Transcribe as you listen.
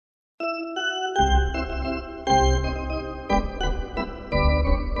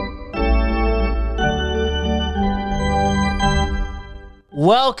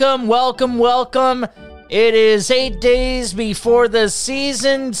Welcome, welcome, welcome. It is 8 days before the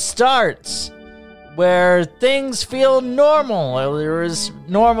season starts, where things feel normal, or as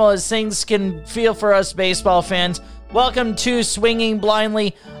normal as things can feel for us baseball fans. Welcome to Swinging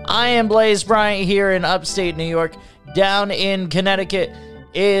Blindly. I am Blaze Bryant here in upstate New York. Down in Connecticut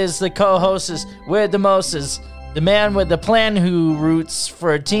is the co-host with the Moses, the man with the plan who roots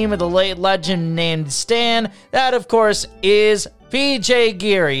for a team of the late legend named Stan. That, of course, is PJ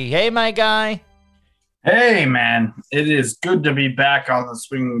Geary. Hey, my guy. Hey, man. It is good to be back on the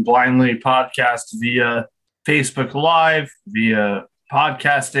Swinging Blindly podcast via Facebook Live, via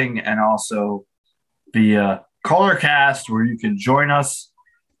podcasting, and also via Colorcast, where you can join us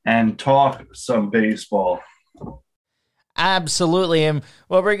and talk some baseball. Absolutely. And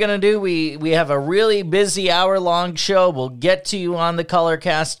what we're going to do, we have a really busy hour-long show. We'll get to you on the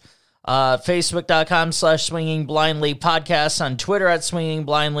Colorcast, Facebook.com/Swinging Blindly podcast, on Twitter at Swinging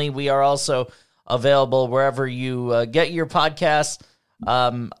Blindly. We are also available wherever you get your podcasts.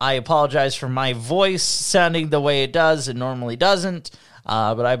 I apologize for my voice sounding the way it does. It normally doesn't.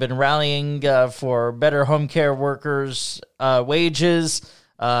 But I've been rallying for better home care workers' wages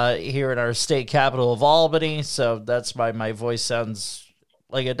here in our state capital of Albany, so that's why my voice sounds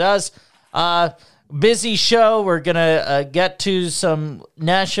like it does. Busy show. We're going to get to some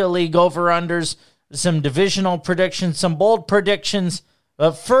National League over-unders, some divisional predictions, some bold predictions.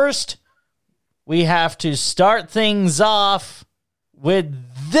 But first, we have to start things off with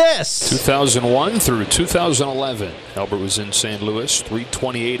this. 2001 through 2011. Albert was in St. Louis.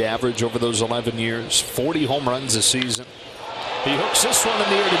 .328 average over those 11 years. 40 home runs a season. He hooks this one in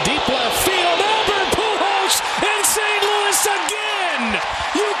the air to deep left field. Albert Pujols in St. Louis again.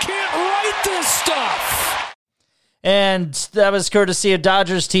 You can't write this stuff. And that was courtesy of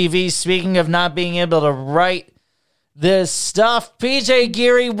Dodgers TV. Speaking of not being able to write this stuff, PJ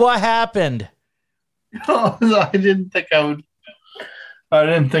Geary, what happened? I didn't think I'd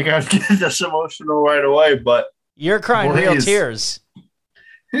get this emotional right away, but you're crying real tears.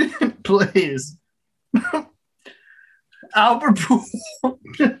 Please. Albert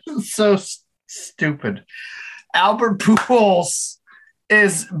Pujols, so stupid. Albert Pujols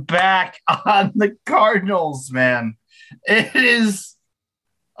is back on the Cardinals, man. It is,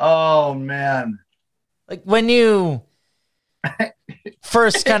 oh, man. Like when you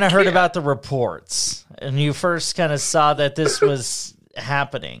first kind of heard about the reports and you first kind of saw that this was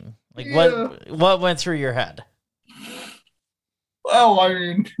happening, like what went through your head? Well, I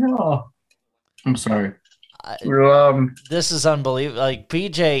mean, I'm sorry. This is unbelievable. Like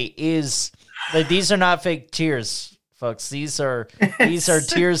PJ is like, these are not fake tears, folks. These are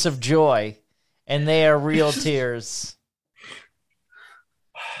tears of joy, and they are real tears.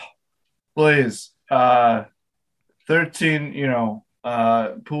 Please, 13.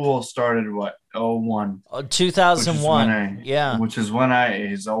 Poole started what? 01. 2001. Yeah, which is when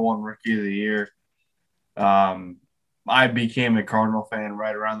his 01 Rookie of the Year. I became a Cardinal fan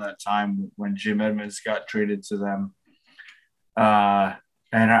right around that time when Jim Edmonds got traded to them, and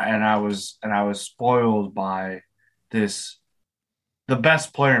I was spoiled by the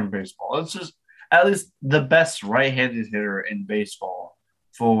best player in baseball. It's just at least the best right-handed hitter in baseball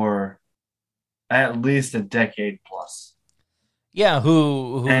for at least a decade plus. Yeah,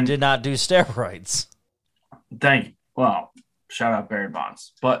 who did not do steroids. Thank you. Well, shout out Barry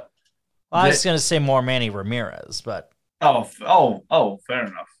Bonds, but. Well, I was going to say more Manny Ramirez, but fair enough.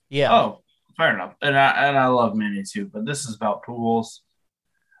 Yeah. Oh, fair enough. And I love Manny too, but this is about Pujols.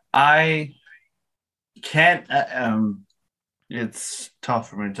 I can't. It's tough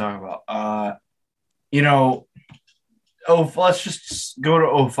for me to talk about. Let's just go to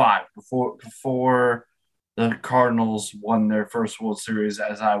 2005 before the Cardinals won their first World Series,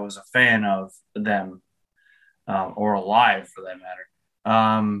 as I was a fan of them, or alive for that matter.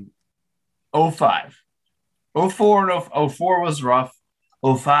 2005. 2004 and 04 was rough.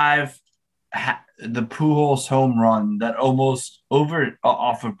 2005, the Pujols home run that almost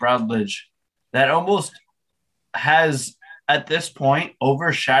off of Bradley, that almost has at this point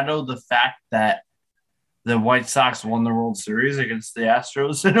overshadowed the fact that the White Sox won the World Series against the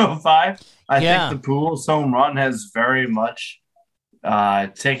Astros in 2005. I think the Pujols home run has very much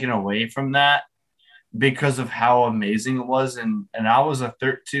taken away from that, because of how amazing it was. And I was a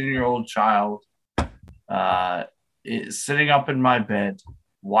 13-year-old child sitting up in my bed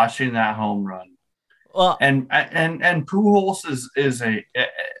watching that home run. Well, and Pujols is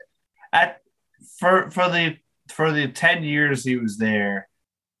for the 10 years he was there,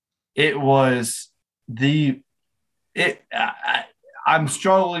 it was I'm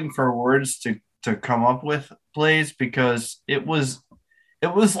struggling for words to come up with plays, because it was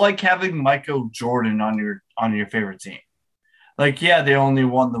it was like having Michael Jordan on your favorite team. Like, yeah, they only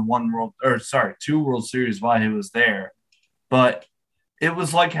won two World Series while he was there, but it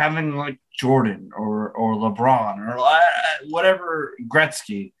was like having like Jordan or LeBron or whatever,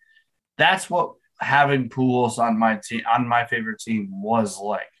 Gretzky. That's what having Pujols on my favorite team was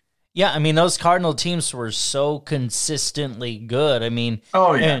like. Yeah, I mean, those Cardinal teams were so consistently good. I mean,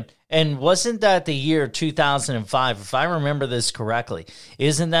 oh yeah. And wasn't that the year 2005, if I remember this correctly?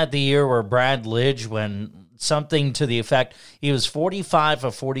 Isn't that the year where Brad Lidge, when something to the effect, he was 45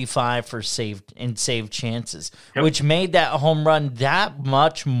 of 45 for saved chances, which made that home run that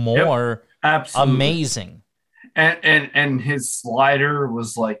much more amazing. And his slider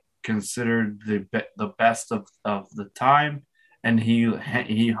was like considered the best of the time, and he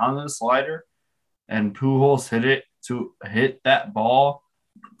hung the slider, and Pujols hit that ball.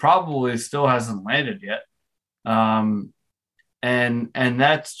 Probably still hasn't landed yet. And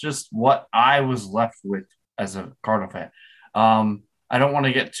that's just what I was left with as a Cardinal fan. I don't want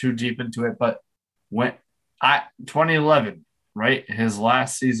to get too deep into it, but 2011, right, his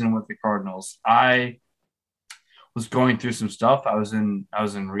last season with the Cardinals, I was going through some stuff. I was in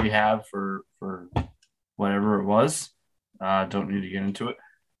rehab for whatever it was. Don't need to get into it.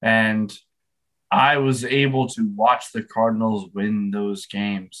 And I was able to watch the Cardinals win those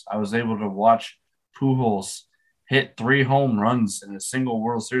games. I was able to watch Pujols hit 3 home runs in a single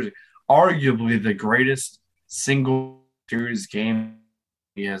World Series, arguably the greatest single series game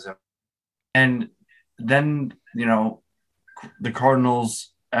he has ever. And then, the Cardinals,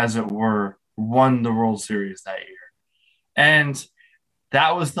 as it were, won the World Series that year. And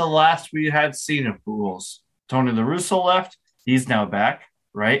that was the last we had seen of Pujols. Tony La Russa left. He's now back,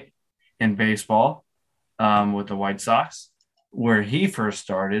 right? In baseball, with the White Sox, where he first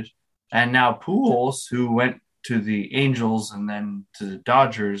started. And now Pujols, who went to the Angels and then to the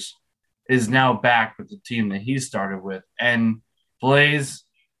Dodgers, is now back with the team that he started with. And Blaze,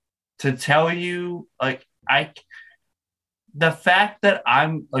 to tell you, the fact that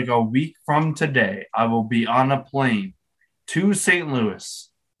I'm like a week from today, I will be on a plane to St. Louis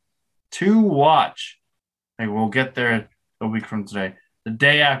to watch. We'll get there a week from today. The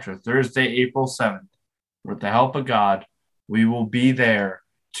day after, Thursday, April 7th, with the help of God, we will be there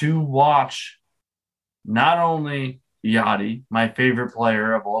to watch not only Yadi, my favorite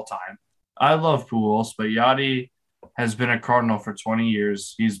player of all time. I love Pujols, but Yadi has been a Cardinal for 20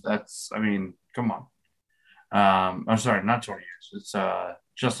 years. Come on. I'm sorry, not 20 years. It's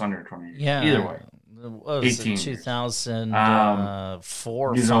just under 20 years. Yeah. Either way. What was 18 it,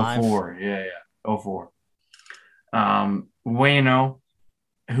 2004 he's 5? 04. Yeah. 04. Waino,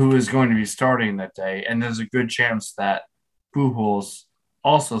 who is going to be starting that day, and there's a good chance that Pujols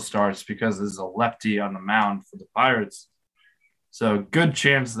also starts because there's a lefty on the mound for the Pirates. So good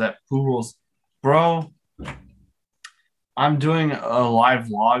chance that Pujols, bro. I'm doing a live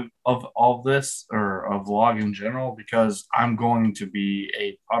vlog of all this, or a vlog in general, because I'm going to be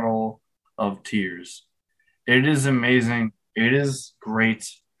a puddle of tears. It is amazing. It is great.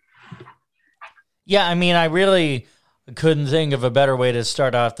 Yeah, I mean, I really couldn't think of a better way to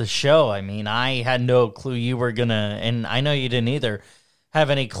start off the show. I mean, I had no clue you were going to, and I know you didn't either, have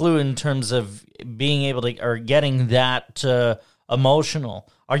any clue in terms of being able to, or getting that emotional.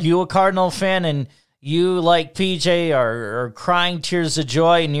 Are you a Cardinal fan and you, like PJ, are crying tears of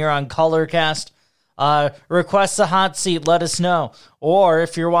joy and you're on Colorcast? Request a hot seat, let us know. Or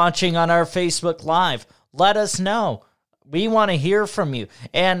if you're watching on our Facebook Live, let us know. We want to hear from you.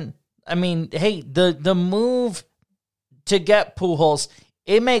 And I mean, hey, the move to get Pujols,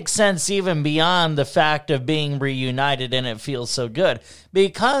 it makes sense even beyond the fact of being reunited and it feels so good.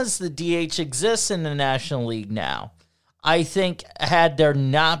 Because the DH exists in the National League now, I think had there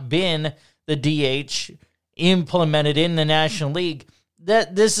not been the DH implemented in the National League,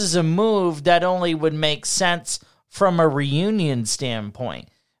 that this is a move that only would make sense from a reunion standpoint.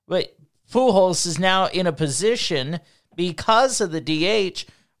 But Pujols is now in a position, because of the DH,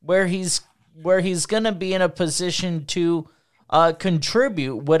 where he's going to be in a position to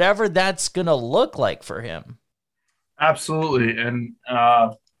contribute, whatever that's going to look like for him. Absolutely. And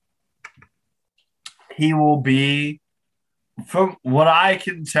he will be, from what I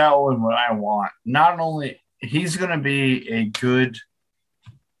can tell and what I want, not only he's going to be a good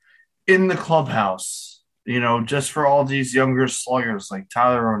in the clubhouse, just for all these younger sluggers like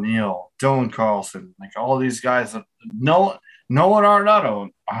Tyler O'Neill, Dylan Carlson, like all these guys that Nolan Arenado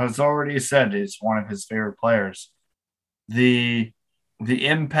has already said is one of his favorite players. The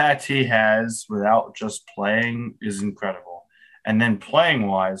impact he has without just playing is incredible. And then playing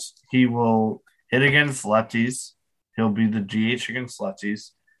wise, he will hit against lefties. He'll be the DH against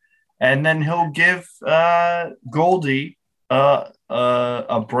lefties. And then he'll give Goldie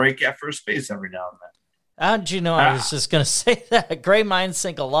a break at first base every now and then. How'd you know I was just going to say that? Great minds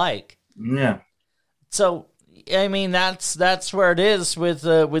think alike. Yeah. So, I mean, that's where it is with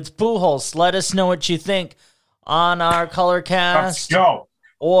Pujols. Let us know what you think on our Colorcast. Let's go.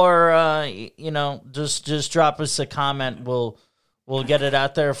 Or, just drop us a comment. We'll get it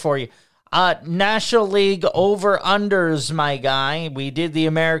out there for you. National League over-unders, my guy. We did the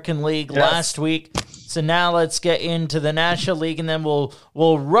American League last week. So now let's get into the National League, and then we'll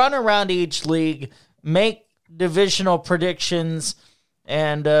run around each league, make divisional predictions,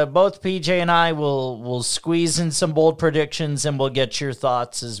 and both PJ and I will squeeze in some bold predictions, and we'll get your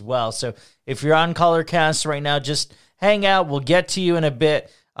thoughts as well. So if you're on Colorcast right now, just hang out. We'll get to you in a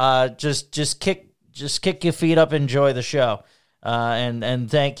bit. Just kick your feet up, enjoy the show. And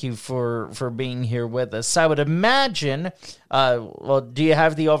thank you for being here with us. I would imagine, do you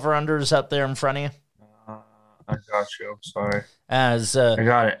have the over-unders up there in front of you? I got you. I'm sorry. I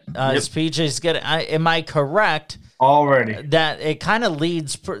got it. As PJ's getting, am I correct? Already. That it kind of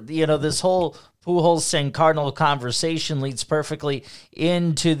leads, this whole Pujols and Cardinal conversation leads perfectly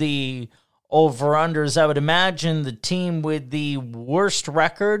into the over-unders. I would imagine the team with the worst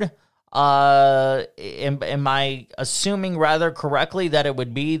record, am I assuming rather correctly that it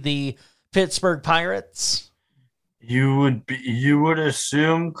would be the Pittsburgh Pirates? You would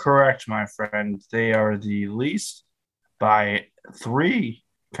assume correct, my friend. They are the least by 3.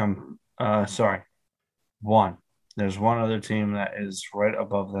 One. There's one other team that is right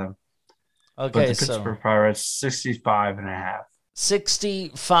above them. Okay, but the Pittsburgh Pirates 65.5.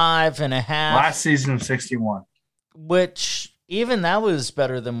 65.5. Last season 61. Which even that was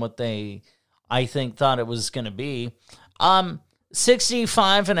better than what they, I think, thought it was going to be.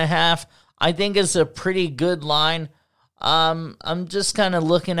 65.5, I think, is a pretty good line. I'm just kind of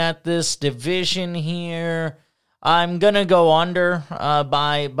looking at this division here. I'm going to go under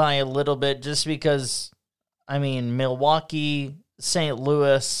by a little bit just because, I mean, Milwaukee, St.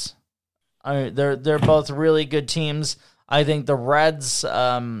 Louis, they're both really good teams. I think the Reds,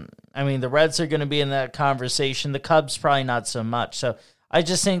 the Reds are going to be in that conversation. The Cubs probably not so much. So I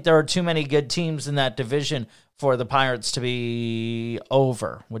just think there are too many good teams in that division for the Pirates to be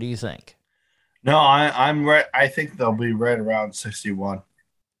over. What do you think? No, I'm right. I think they'll be right around 61.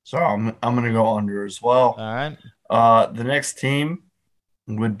 So I'm going to go under as well. All right. The next team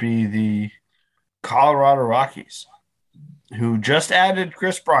would be the Colorado Rockies, who just added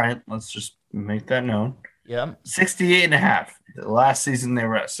Chris Bryant. Let's just make that known. Yep. 68.5. The last season they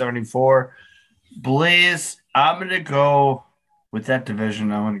were at 74. Blaze, I'm going to go with that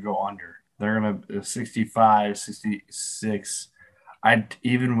division. I'm going to go under. They're going to 65, 66.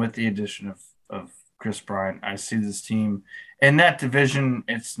 Even with the addition of Chris Bryant, I see this team in that division.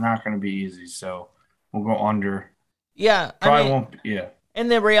 It's not going to be easy, so we'll go under. Yeah, probably won't. Yeah, and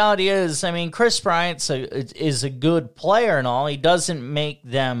the reality is, Chris Bryant is a good player and all. He doesn't make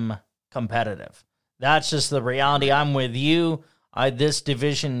them competitive. That's just the reality. I'm with you. This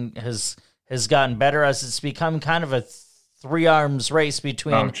division has gotten better as it's become kind of a 3-arms race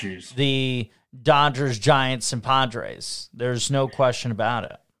between the Dodgers, Giants, and Padres. There's no question about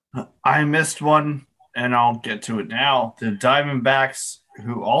it. I missed one, and I'll get to it now. The Diamondbacks,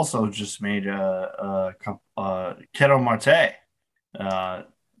 who also just made Ketel Marte to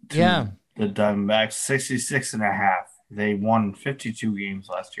the Diamondbacks, 66.5. They won 52 games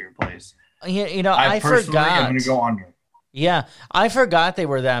last year, Blaze. I forgot. I'm going to go under. Yeah, I forgot they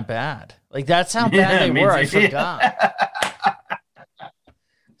were that bad. Like, that's how bad they were. I forgot.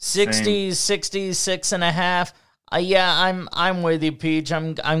 66.5. I'm with you, Peach.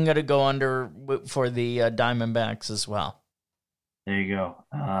 I'm gonna go under for the Diamondbacks as well. There you go.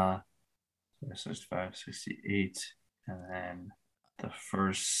 65, 68, and then the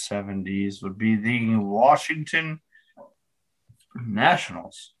first 70s would be the Washington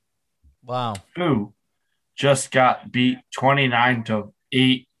Nationals. Wow. Who just got beat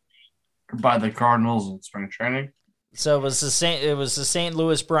 29-8 by the Cardinals in spring training. So it was the St.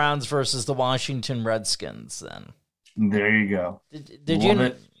 Louis Browns versus the Washington Redskins then. There you go. Did you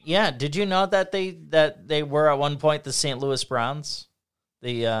know that they were at one point the St. Louis Browns?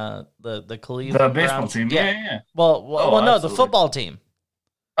 The Cleveland the baseball Browns? team. Yeah. Well, no, the football team.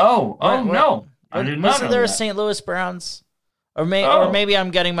 No. I did not Wasn't know there a that. St. Louis Browns? Or maybe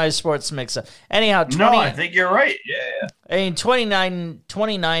I'm getting my sports mixed up. Anyhow, I think you're right. Yeah.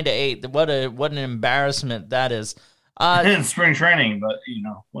 29-8. What an embarrassment that is. In spring training, but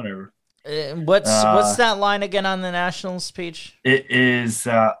whatever. What's that line again on the Nationals, Peach? It is.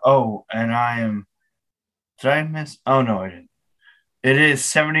 And I am Did I miss? Oh, no, I didn't. It is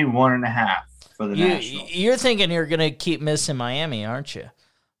 71.5 for the Nationals. You're thinking you're going to keep missing Miami, aren't you?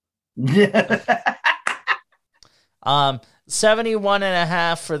 Yeah.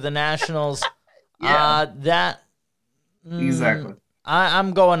 71.5 for the Nationals. Yeah. Exactly.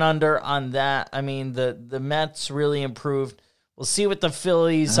 I'm going under on that. I mean, the Mets really improved. We'll see what the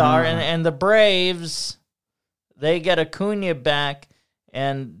Phillies are. And the Braves, they get Acuna back,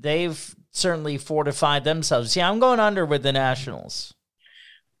 and they've certainly fortified themselves. Yeah, I'm going under with the Nationals.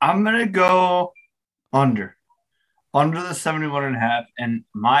 I'm going to go under the 71.5. And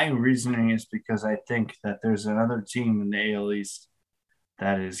my reasoning is because I think that there's another team in the AL East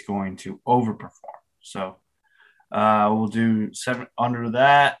that is going to overperform. So we'll do 7 under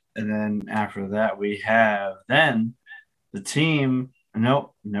that. And then after that, we have then the team.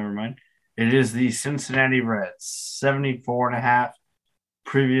 Nope, never mind. It is the Cincinnati Reds, 74.5.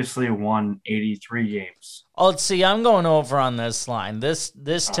 Previously won 83 games. Oh, see, I'm going over on this line. This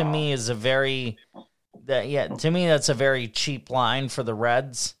to me is a very to me that's a very cheap line for the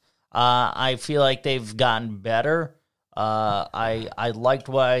Reds. I feel like they've gotten better. I liked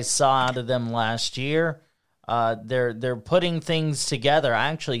what I saw out of them last year. They're putting things together. I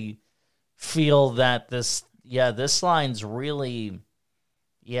actually feel that this line's really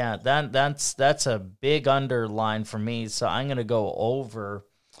that's a big underline for me. So I'm gonna go over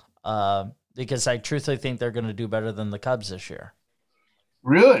because I truthfully think they're gonna do better than the Cubs this year.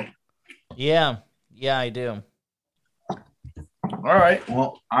 Really? Yeah, I do. All right.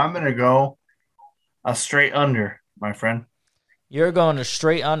 Well, I'm gonna go a straight under, my friend. You're going a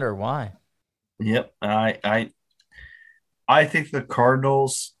straight under. Why? Yep. I think the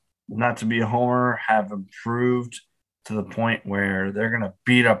Cardinals, not to be a homer, have improved to the point where they're going to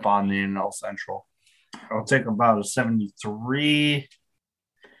beat up on the NL Central. I'll take about a 73-ish,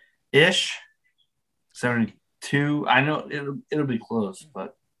 72. I know it'll be close,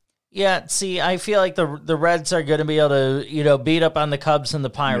 but yeah. See, I feel like the Reds are going to be able to beat up on the Cubs and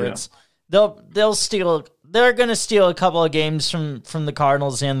the Pirates. Yeah. They're going to steal a couple of games from the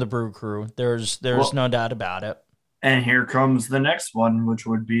Cardinals and the Brew Crew. There's no doubt about it. And here comes the next one, which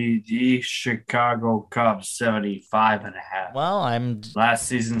would be the Chicago Cubs, 75.5. Well, last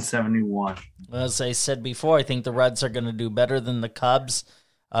season 71. As I said before, I think the Reds are going to do better than the Cubs.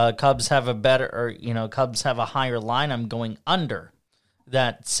 Cubs have Cubs have a higher line. I'm going under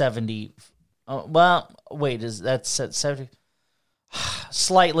that 70. Well, wait, that's at 70?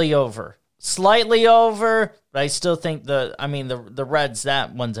 Slightly over, but I still think the Reds,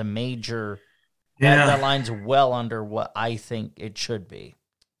 that one's a major. Yeah. That line's well under what I think it should be.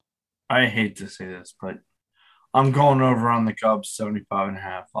 I hate to say this, but I'm going over on the Cubs,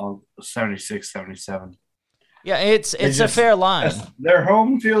 75.5. I'll 76, 77. Yeah, it's a fair line. Their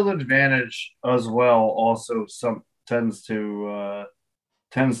home field advantage as well also tends to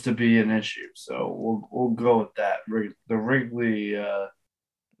be an issue. So we'll go with that. The Wrigley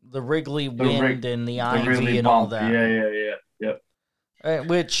wind and the ivy Wrigley and bump. All that. Yeah. Yep.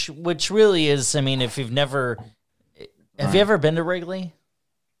 Which really is, I mean, if you've never, have you ever been to Wrigley?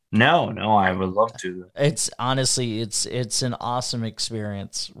 No, I would love to. It's honestly, it's an awesome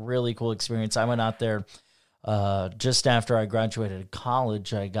experience, really cool experience. I went out there just after I graduated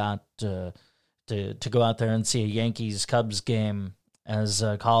college. I got to go out there and see a Yankees-Cubs game as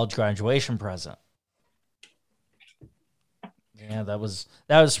a college graduation present. Yeah, that was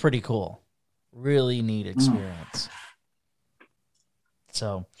pretty cool. Really neat experience.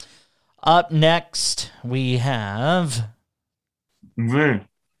 So, up next, we have... I'm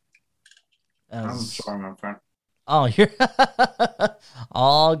sorry, my friend. Oh, you're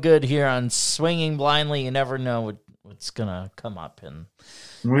all good here on Swinging Blindly. You never know what's going to come up in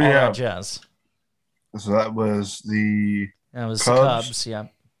all that jazz. So that was the Cubs. The Cubs, yeah.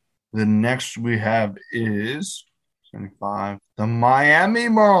 The next we have is 75. The Miami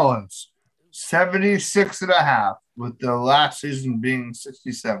Marlins, 76.5. With the last season being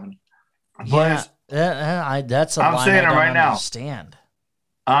 67. Yeah, that's a I'm line saying I don't it right understand.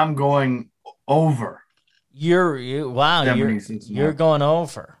 Now. I'm going over. You're going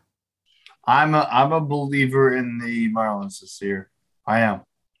over. I'm a believer in the Marlins this year. I am.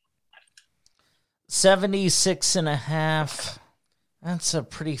 76.5. That's a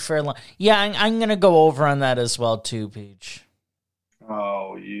pretty fair line. Yeah, I'm going to go over on that as well too, Peach.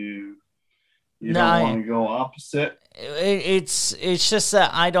 Oh, you don't want to go opposite? It's just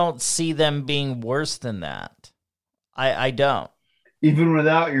that I don't see them being worse than that. I don't. Even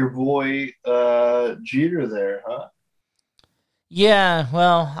without your boy Jeter there, huh? Yeah,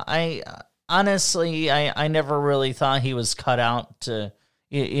 well, I honestly never really thought he was cut out to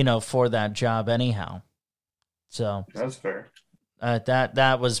for that job anyhow. So that's fair.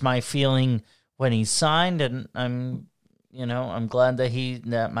 That was my feeling when he signed, and I'm glad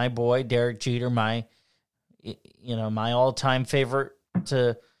that my boy Derek Jeter, my all-time favorite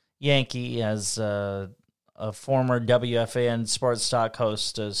to Yankee, as a former WFAN Sports Talk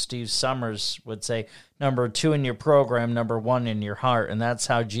host, Steve Summers would say, number 2 in your program, number 1 in your heart, and that's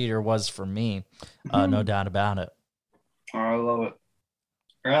how Jeter was for me, no doubt about it. Oh, I love it.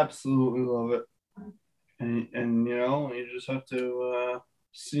 I absolutely love it. And you just have to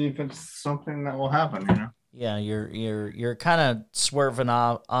see if it's something that will happen, Yeah, you're kind of swerving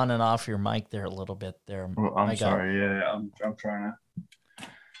on and off your mic there a little bit there. Well, I'm sorry. Yeah, I'm trying to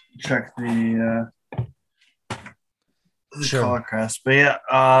check the color cast. But yeah,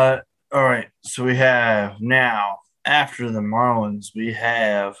 all right. So we have now, after the Marlins, we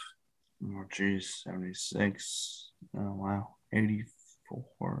have 76. Oh wow,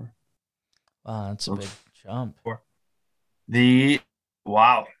 84. Wow, that's a big jump.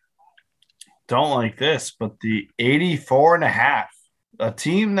 Don't like this, but the 84.5, a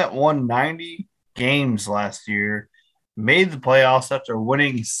team that won 90 games last year, made the playoffs after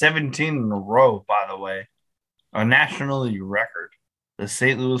winning 17 in a row, by the way, a National League record. The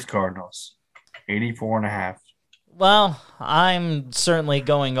St. Louis Cardinals, 84.5. Well, I'm certainly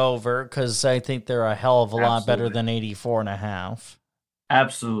going over because I think they're a hell of a lot better than 84.5.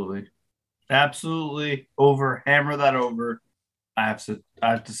 Absolutely over. Hammer that over. I have to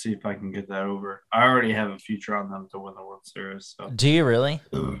see if I can get that over. I already have a future on them to win the World Series. So. Do you really?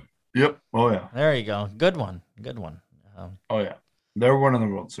 Yep. Oh yeah. There you go. Good one. Oh yeah. They're winning the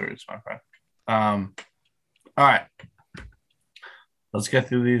World Series, my friend. All right. Let's get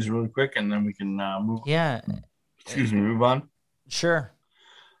through these really quick, and then we can move. Yeah. Move on. Sure.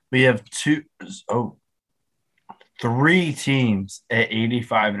 We have 3 teams at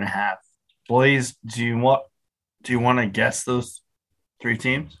 85.5. Blaze, do you want to guess those 3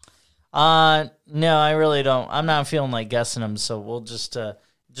 teams? No, I really don't. I'm not feeling like guessing them, so we'll just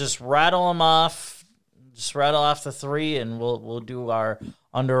rattle them off. Just rattle off the 3, and we'll do our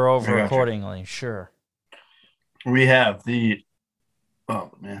under over accordingly. Sure. We have the.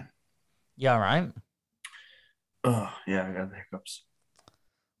 Oh man. Yeah. Right. Oh yeah, I got the hiccups.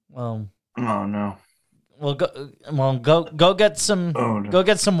 Well. Oh no. Well, go get some. Oh, no. Go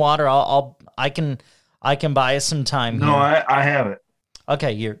get some water. I can buy us some time. No, here. I have it.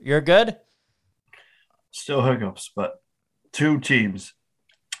 Okay, you're good. Still hiccups, but 2 teams: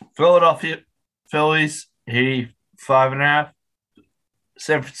 Philadelphia Phillies, 85.5.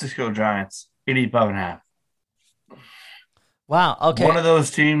 San Francisco Giants, 85.5. Wow. Okay. One of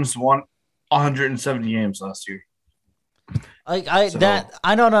those teams won 170 games last year.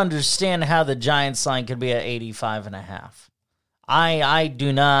 I don't understand how the Giants line could be at 85.5. I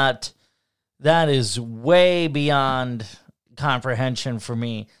do not. That is way beyond comprehension for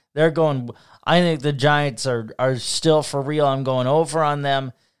me. They're going. I think the Giants are still for real. I'm going over on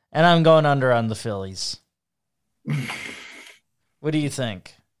them, and I'm going under on the Phillies. What do you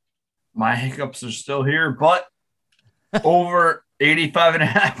think? My hiccups are still here, but over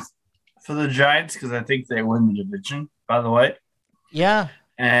 85.5 for the Giants because I think they win the division. By the way, yeah,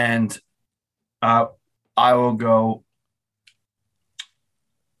 and I will go.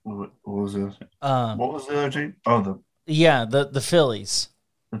 What was the other what was the other team? Oh, the Phillies.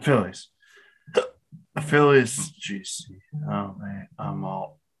 The Phillies. The Phillies. Jeez. Oh man, I'm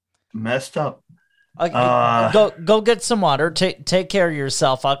all messed up. Go get some water. Take care of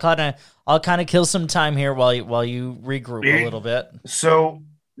yourself. I'll kind of kill some time here while you regroup a little bit. So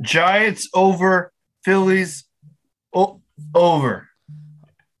Giants over, Phillies over.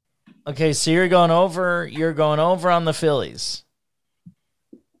 Okay, so you're going over. You're going over on the Phillies.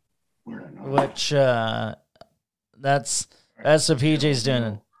 Which that's what PJ's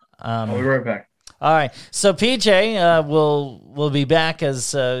doing. I'll be right back. All right, so PJ will be back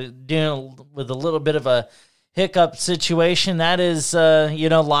as dealing with a little bit of a hiccup situation. That is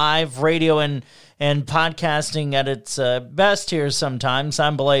live radio and podcasting at its best here. Sometimes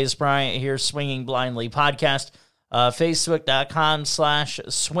I'm Blaze Bryant here, Swinging Blindly Podcast.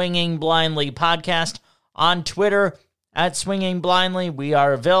 Facebook.com/Swinging Blindly Podcast. On Twitter @Swinging Blindly. We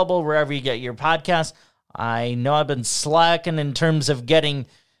are available wherever you get your podcasts. I know I've been slacking in terms of getting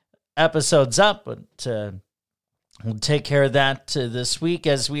episodes up, but we'll take care of that this week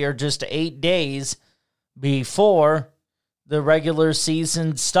as we are just 8 days before the regular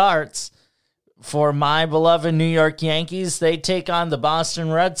season starts. For my beloved New York Yankees, they take on the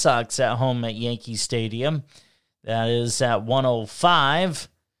Boston Red Sox at home at Yankee Stadium. That is at 1:05.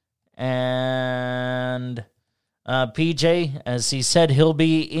 And PJ, as he said, he'll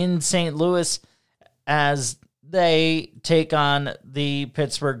be in St. Louis as they take on the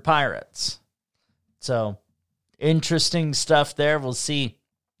Pittsburgh Pirates. So, interesting stuff there. We'll see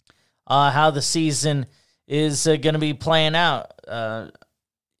how the season is going to be playing out.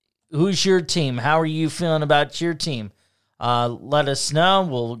 Who's your team? How are you feeling about your team? Let us know.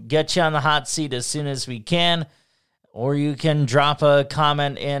 We'll get you on the hot seat as soon as we can. Or you can drop a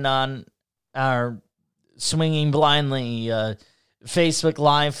comment in on our Swinging Blindly Facebook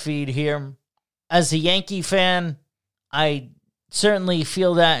Live feed here. As a Yankee fan, I certainly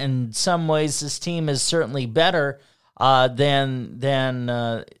feel that in some ways this team is certainly better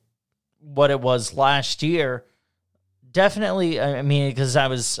than what it was last year. Definitely, I mean, because I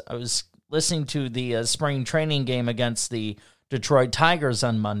was listening to the spring training game against the Detroit Tigers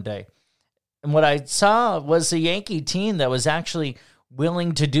on Monday, and what I saw was a Yankee team that was actually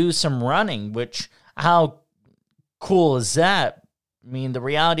willing to do some running, which, how cool is that? I mean, the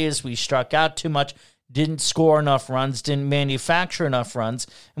reality is we struck out too much, didn't score enough runs, didn't manufacture enough runs,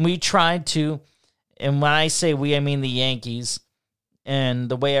 and we tried to, and when I say we, I mean the Yankees, and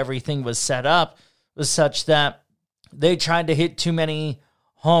the way everything was set up was such that they tried to hit too many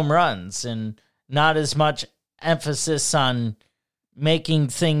home runs and not as much emphasis on making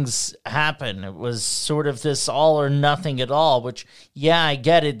things happen. It was sort of this all or nothing at all, which, yeah, I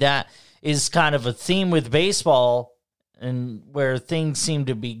get it. That is kind of a theme with baseball and where things seem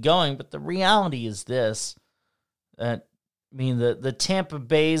to be going. But the reality is this, that, I mean, the Tampa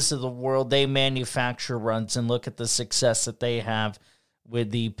Bays of the world, they manufacture runs, and look at the success that they have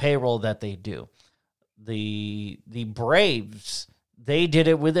with the payroll that they do. The Braves, they did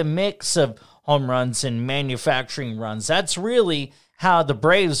it with a mix of home runs and manufacturing runs. That's really how the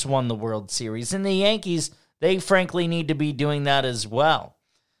Braves won the World Series. And the Yankees, they frankly need to be doing that as well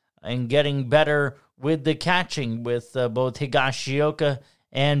and getting better with the catching with both Higashioka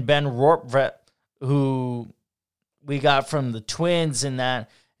and Ben Rortvedt, who we got from the Twins in that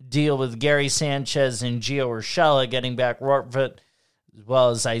deal with Gary Sanchez and Gio Urshela, getting back Rortvedt, as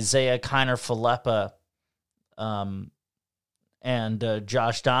well as Isaiah Kiner-Falefa and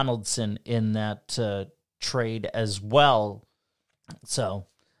Josh Donaldson in that trade as well. So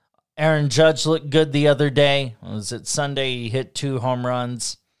Aaron Judge looked good the other day. Was it Sunday? He hit 2 home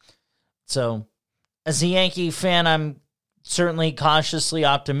runs. So as a Yankee fan, I'm certainly cautiously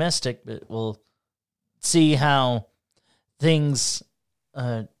optimistic, but we'll see how things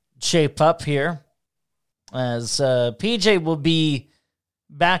shape up here. As PJ will be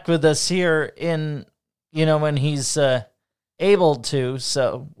back with us here in, when he's able to.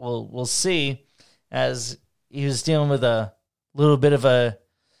 So we'll see, as he was dealing with a little bit of a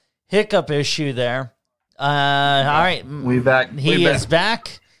hiccup issue there. All right, He is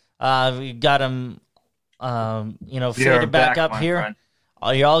back. We got him, faded back up here. Friend.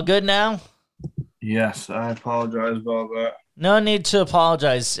 Are you all good now? Yes, I apologize about that. No need to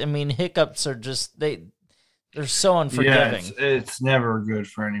apologize. I mean, hiccups are just they're so unforgiving. Yeah, it's never good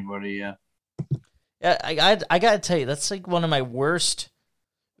for anybody. Yeah. Yeah, I gotta tell you, that's like one of my worst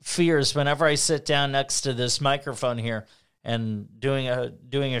fears. Whenever I sit down next to this microphone here and doing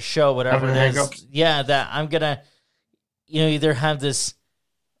a show, whatever it is, hiccups? Yeah, that I'm gonna, either have this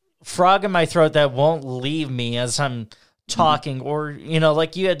frog in my throat that won't leave me as I'm talking, or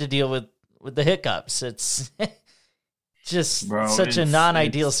like you had to deal with the hiccups. It's just such a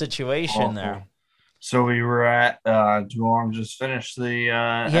non-ideal situation awful. There. So we were at do you want to just finish the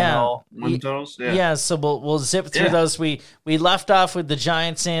NL win totals? Yeah, so we'll zip through those. We left off with the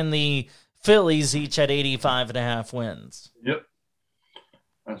Giants and the Phillies each at 85.5 wins. Yep.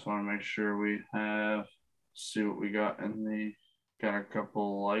 I just want to make sure we see what we got got a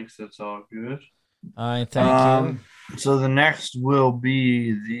couple likes. That's all good. All right, thank you. So the next will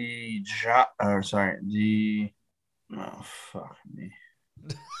be the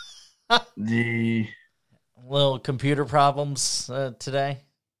little computer problems today.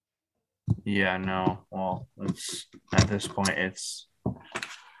 Yeah, no. Well, at this point it's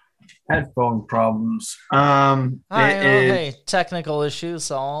headphone problems. Hey, technical issues,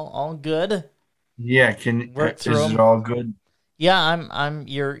 all good. Yeah, is it all good? Yeah, I'm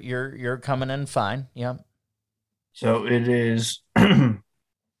you're coming in fine. Yeah. So it is the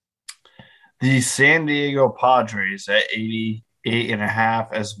San Diego Padres at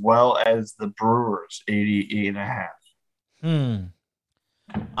 88.5, as well as the Brewers 88.5. I don't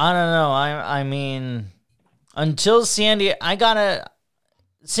know. I mean, until San Diego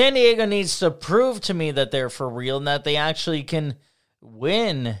needs to prove to me that they're for real and that they actually can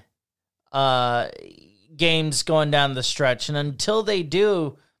win games going down the stretch. And until they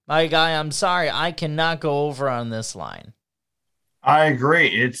do, my guy, I'm sorry, I cannot go over on this line. I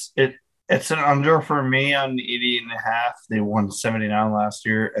agree. It's an under for me on 80.5. They won 79 last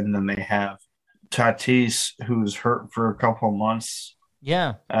year, and then they have Tatis, who's hurt for a couple of months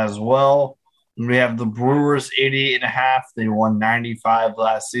Yeah. as well. We have the Brewers 88.5. They won 95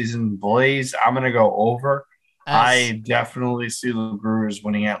 last season. Blaze, I'm going to go over. I definitely see the Brewers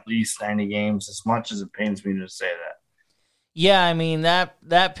winning at least 90 games, as much as it pains me to say that. Yeah, I mean,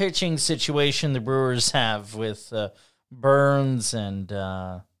 that pitching situation the Brewers have with Burns and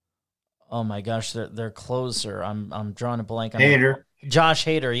oh my gosh, their closer. I'm drawing a blank on Hader. Josh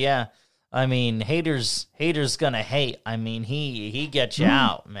Hader, yeah. I mean, Hader's gonna hate. I mean, he gets you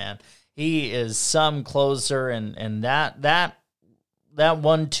out, man. He is some closer, and that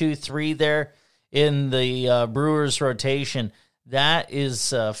 1, 2, 3 there in the Brewers rotation, that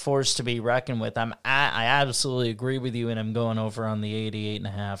is a force to be reckoned with. I absolutely agree with you, and I'm going over on the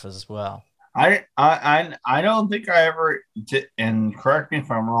 88.5 as well. I don't think I ever did, and correct me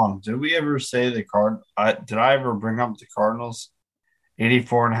if I'm wrong. Did we ever say the did I ever bring up the Cardinals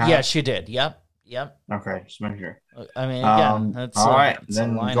 84.5? Yes, you did. Yep. Okay, just make sure. I mean, again, that's all right.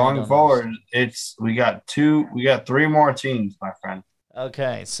 Then going forward, we got 3 more teams, my friend.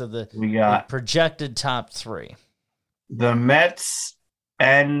 Okay, so we got the projected top 3. The Mets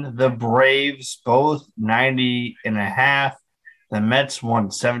and the Braves, both 90.5. The Mets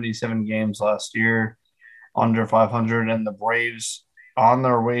won 77 games last year, under 500, and the Braves, on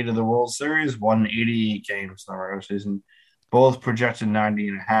their way to the World Series, won 88 games in the regular season, both projected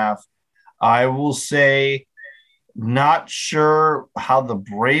 90.5. I will say, not sure how the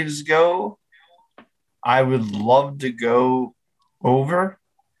Braves go. I would love to go over,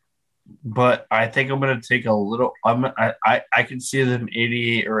 but I think I'm going to take a little. I can see them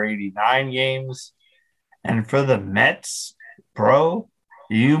 88 or 89 games, and for the Mets, bro,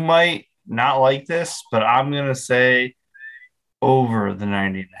 you might not like this, but I'm going to say over the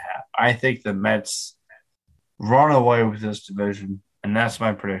 90.5. I think the Mets run away with this division, and that's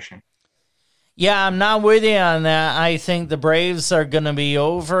my prediction. Yeah, I'm not with you on that. I think the Braves are going to be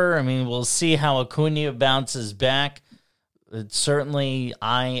over. I mean, we'll see how Acuna bounces back. Certainly,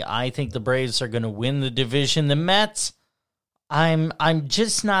 I think the Braves are going to win the division. The Mets, I'm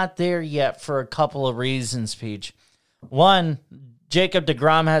just not there yet for a couple of reasons, Peach. One, Jacob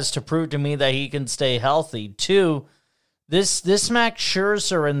deGrom has to prove to me that he can stay healthy. 2, this Max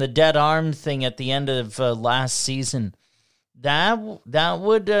Scherzer and the dead arm thing at the end of last season, that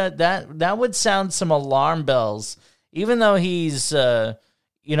would sound some alarm bells. Even though he's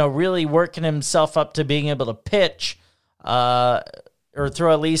really working himself up to being able to pitch or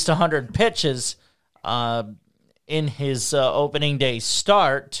throw at least 100 pitches in his opening day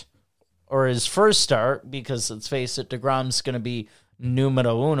start. Or his first start, because let's face it, DeGrom's going to be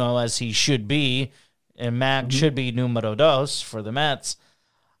numero uno, as he should be, and Max should be numero dos for the Mets.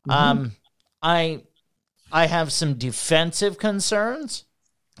 I have some defensive concerns.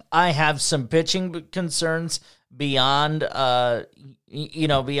 I have some pitching concerns beyond, beyond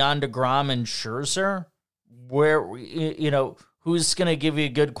DeGrom and Scherzer, where, who's going to give you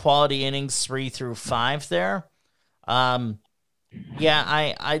good quality innings 3 through 5 there. And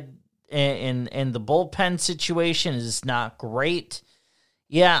the bullpen situation is not great.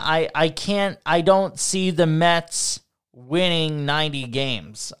 Yeah, I don't see the Mets winning 90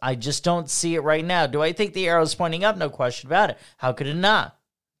 games. I just don't see it right now. Do I think the arrow's pointing up? No question about it. How could it not?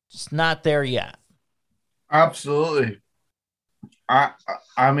 Just not there yet. Absolutely.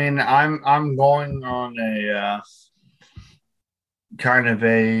 I mean, I'm going on a kind of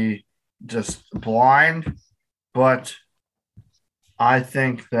a just blind, but I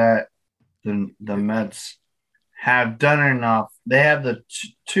think that the Mets have done enough. They have the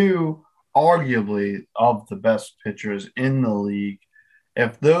two, arguably, of the best pitchers in the league.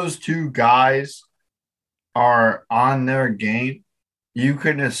 If those 2 guys are on their game, you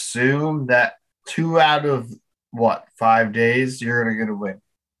can assume that 2 out of, 5 days, you're going to get a win.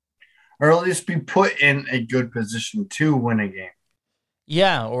 Or at least be put in a good position to win a game.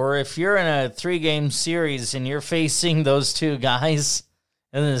 Yeah, or if you're in a 3-game series and you're facing those 2 guys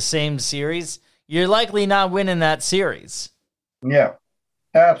in the same series, you're likely not winning that series. Yeah,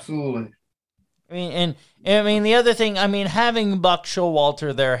 absolutely. I mean, the other thing, having Buck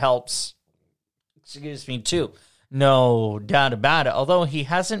Showalter there helps. Too. No doubt about it. Although he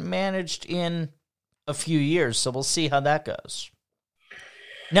hasn't managed in a few years, so we'll see how that goes.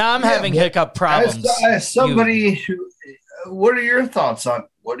 Now I'm having hiccup problems. As somebody who, what are your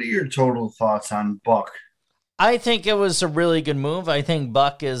total thoughts on Buck? I think it was a really good move. I think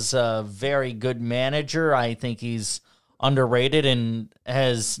Buck is a very good manager. I think he's underrated and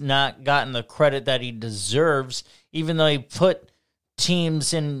has not gotten the credit that he deserves, even though he put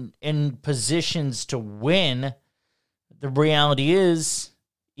teams in positions to win. The reality is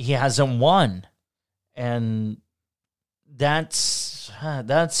he hasn't won, and that's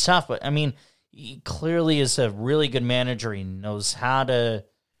tough. But I mean, he clearly is a really good manager. He knows how to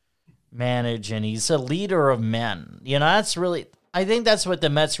manage, and he's a leader of men. You know, I think that's what the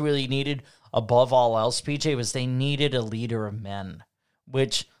Mets really needed above all else, PJ, was they needed a leader of men,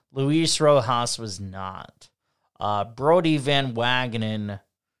 which Luis Rojas was not. Brody Van Wagenen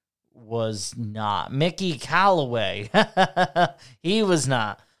was not. Mickey Callaway, he was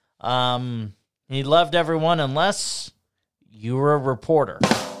not. He loved everyone unless you were a reporter.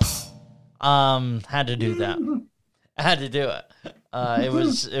 Had to do that. Had to do it. It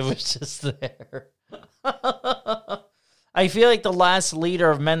was just there. I feel like the last leader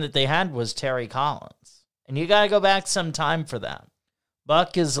of men that they had was Terry Collins. And you got to go back some time for that.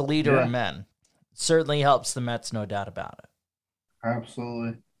 Buck is a leader of men. Certainly helps the Mets, no doubt about it.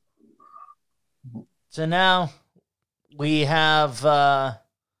 Absolutely. So now we have,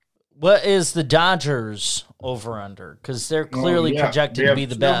 what is the Dodgers over-under? Because they're clearly projected to be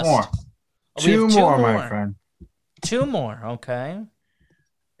the best. Two more, my friend. Two more, okay.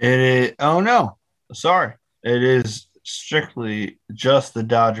 It is, oh no, sorry. It is strictly just the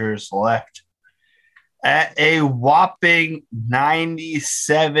Dodgers left at a whopping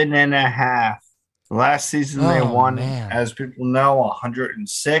 97.5. Last season they won, as people know,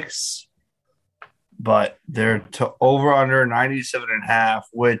 106, but they're to over under 97.5,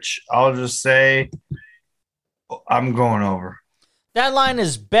 which I'll just say I'm going over. That line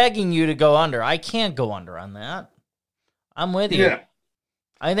is begging you to go under. I can't go under on that. I'm with you. Yeah.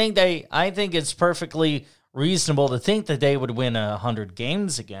 I think it's perfectly reasonable to think that they would win 100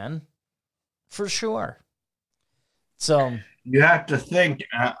 games again, for sure. So you have to think.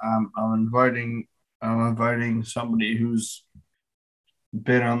 I'm inviting somebody who's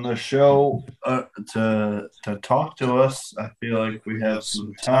been on the show to talk to us. I feel like we have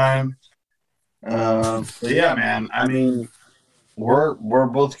some time. But yeah, man. I mean, we're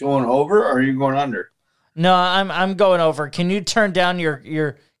both going over. Or are you going under? No, I'm going over. Can you turn down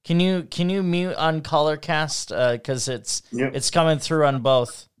your can you mute on Colorcast because it's coming through on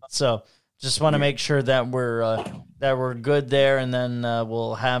both. So just want to make sure that we're good there, and then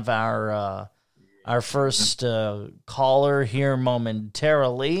we'll have our first caller here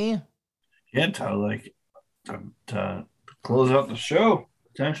momentarily. Yeah, to close out the show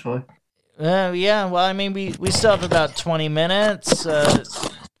potentially. Yeah. Well, I mean, we still have about 20 minutes.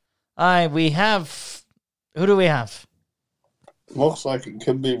 We have. Who do we have? Looks like it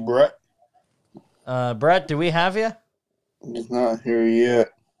could be Brett. Brett, do we have you? He's not here yet.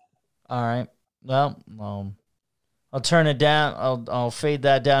 All right. Well, I'll turn it down. I'll fade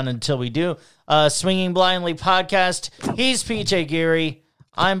that down until we do. Swinging Blindly podcast. He's PJ Geary.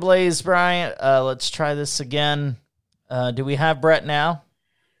 I'm Blaze Bryant. Let's try this again. Do we have Brett now?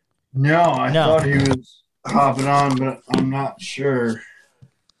 No, I thought he was hopping on, but I'm not sure.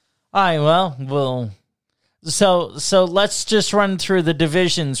 All right. Well, So let's just run through the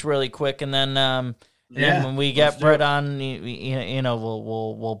divisions really quick, and then when we get Brett on,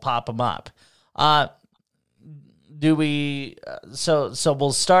 we'll pop him up. Do we? So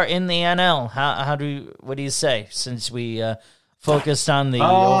we'll start in the NL. What do you say? Since we focused on the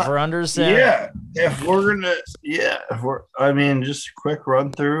over-unders there. I mean, just a quick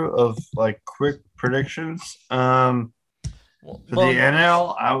run through of like quick predictions. For the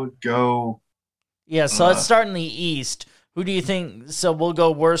NL, I would go. Yeah, so let's start in the East. Who do you think? So we'll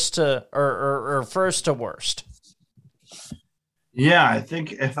go worst to or first to worst. Yeah, I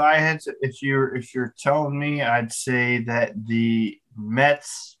think if you're telling me, I'd say that the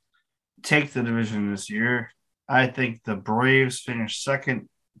Mets take the division this year. I think the Braves finish second,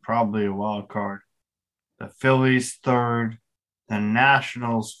 probably a wild card. The Phillies third, the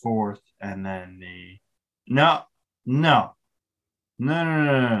Nationals fourth, and then no.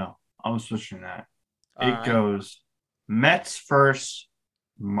 I'm switching that. Goes Mets first,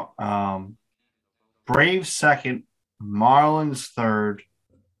 Braves second, Marlins third,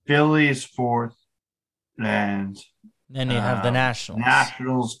 Phillies fourth, and then you have the Nationals.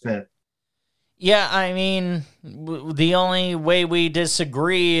 Nationals fifth. Yeah, I mean, the only way we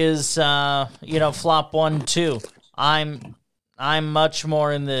disagree is flop 1-2. I'm much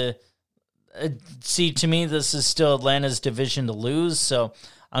more in the see. To me, this is still Atlanta's division to lose, so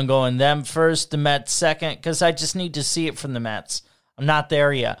I'm going them first, the Mets second, because I just need to see it from the Mets. I'm not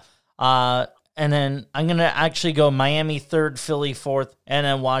there yet. And then I'm going to actually go Miami third, Philly fourth, and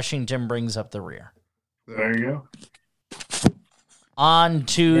then Washington brings up the rear. There you go. On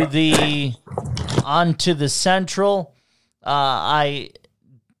to the Central.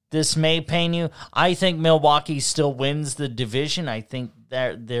 This may pain you. I think Milwaukee still wins the division. I think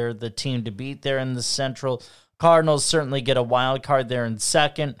they're the team to beat there in the Central. Cardinals certainly get a wild card there in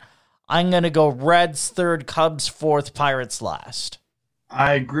second. I'm going to go Reds third, Cubs fourth, Pirates last.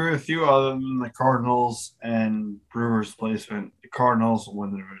 I agree with you other than the Cardinals and Brewers placement. The Cardinals will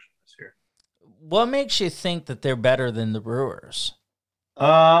win the division this year. What makes you think that they're better than the Brewers?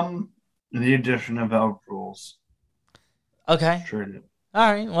 The addition of Albert Pujols. Okay. Sure did.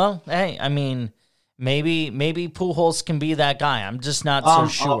 All right. Well, hey, I mean, maybe Pujols can be that guy. I'm just not so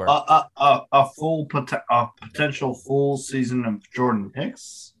sure. A potential full season of Jordan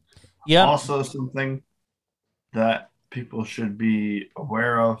Hicks. Yeah. Also something that people should be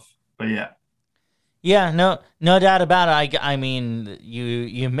aware of. But yeah. Yeah, no doubt about it. I mean,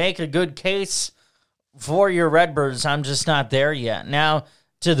 you make a good case for your Redbirds. I'm just not there yet. Now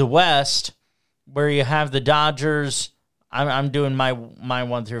to the West, where you have the Dodgers. I'm doing my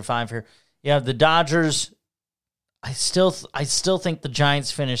 1 through 5 here. You have the Dodgers. I still think the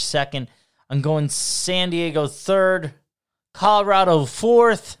Giants finish second. I'm going San Diego third, Colorado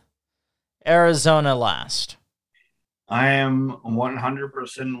fourth, Arizona last. I am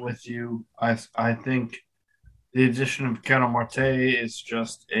 100% with you. I think the addition of Ketel Marte is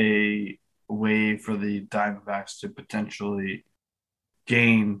just a way for the Diamondbacks to potentially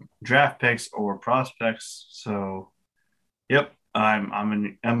gain draft picks or prospects. So, yep,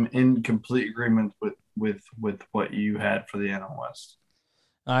 I'm in complete agreement with what you had for the NL West.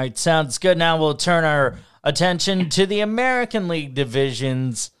 All right, sounds good. Now we'll turn our attention to the American League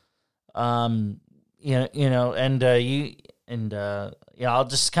divisions. I'll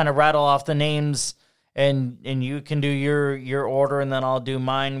just kind of rattle off the names, and you can do your order, and then I'll do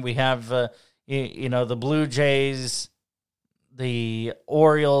mine. We have the Blue Jays, the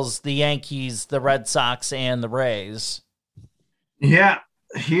Orioles, the Yankees, the Red Sox, and the Rays. Yeah,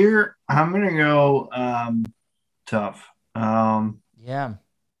 here I'm gonna go tough. Yeah.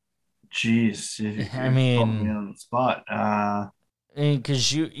 Jeez, I mean, put me on the spot.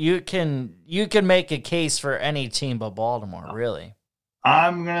 Because you can make a case for any team but Baltimore, really.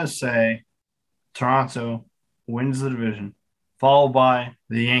 I'm gonna say Toronto wins the division, followed by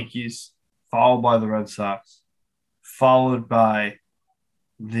the Yankees, followed by the Red Sox, followed by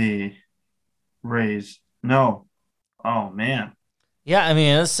the Rays. No, oh man. Yeah, I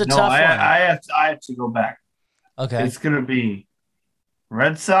mean it's a tough one. I have to go back. Okay, it's gonna be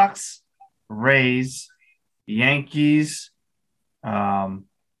Red Sox, Rays, Yankees.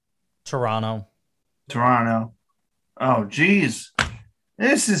 Toronto. Oh, geez.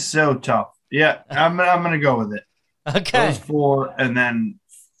 This is so tough. Yeah, I'm gonna go with it. Okay. Those four, and then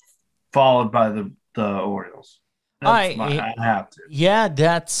followed by the Orioles. I have to. Yeah,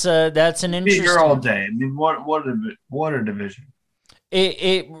 that's an interesting. Be here all day. I mean, what a division.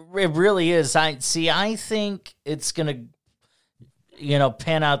 It really is. I think it's gonna,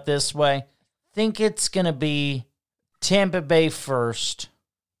 pan out this way. I think it's gonna be Tampa Bay first,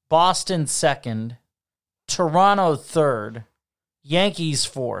 Boston second, Toronto third, Yankees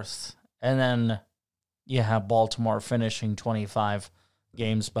fourth, and then you have Baltimore finishing 25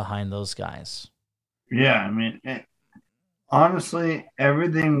 games behind those guys. Yeah, I mean, honestly,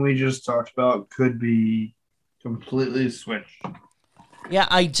 everything we just talked about could be completely switched. Yeah,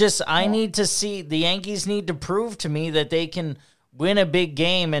 I need to see, the Yankees need to prove to me that they can win a big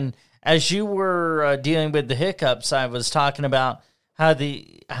game. And as you were dealing with the hiccups, I was talking about how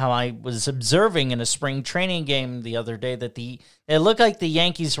I was observing in a spring training game the other day that it looked like the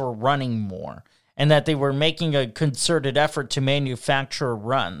Yankees were running more and that they were making a concerted effort to manufacture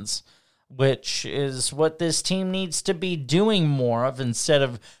runs, which is what this team needs to be doing more of instead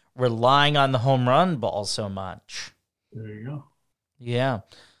of relying on the home run ball so much. There you go. Yeah.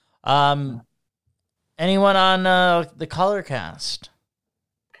 Anyone on the Color Cast?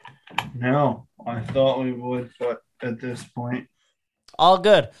 No, I thought we would, but at this point, all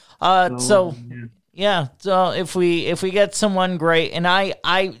good. So if we get someone great, and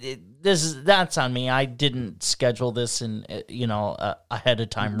that's on me. I didn't schedule this in ahead of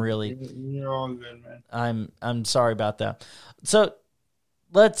time. Really, you're all good, man. I'm sorry about that. So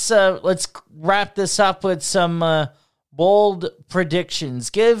let's wrap this up with some bold predictions.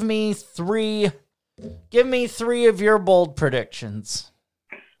 Give me three of your bold predictions.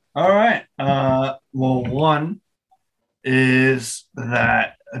 All right. Well, one is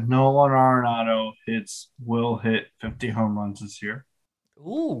that Nolan Arenado will hit 50 home runs this year.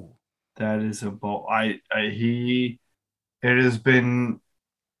 Ooh, that is a bold. It has been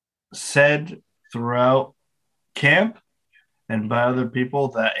said throughout camp and by other people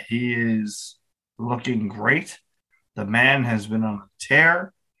that he is looking great. The man has been on a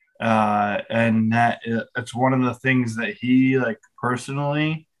tear, and it's one of the things that he like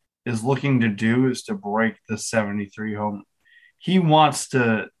personally is looking to do is to break the 73 home. He wants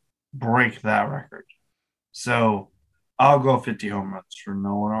to break that record. So I'll go 50 home runs for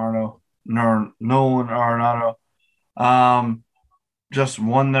Nolan Arenado. Just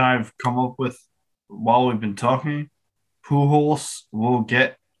one that I've come up with while we've been talking. Pujols will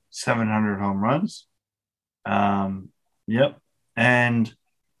get 700 home runs. Yep. And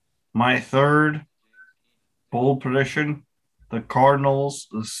my third bold prediction, the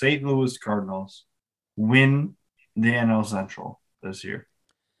St. Louis Cardinals, win the NL Central this year.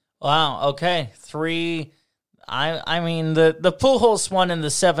 Wow. Okay. 3. I mean the Pujols one in the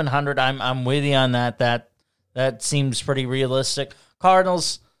 700. I'm with you on that. That seems pretty realistic.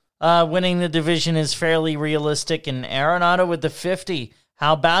 Cardinals winning the division is fairly realistic, and Arenado with the 50.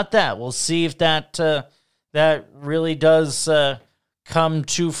 How about that? We'll see if that really does come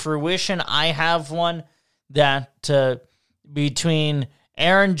to fruition. I have one that between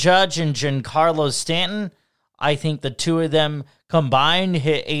Aaron Judge and Giancarlo Stanton, I think the two of them combined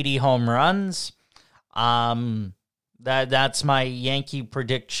hit 80 home runs. That's my Yankee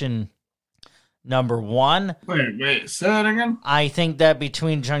prediction number 1. Wait, say that again? I think that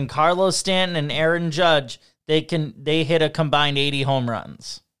between Giancarlo Stanton and Aaron Judge, they hit a combined 80 home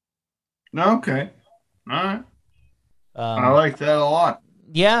runs. Okay. All right. I like that a lot.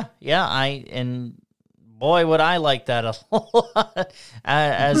 Yeah, and boy, would I like that a lot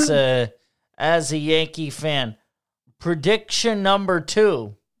as a Yankee fan. Prediction number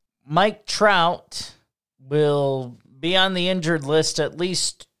 2, Mike Trout will be on the injured list at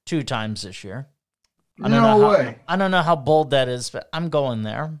least 2 times this year. No way. I don't know how bold that is, but I'm going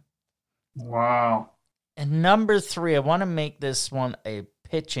there. Wow. And number 3, I want to make this one a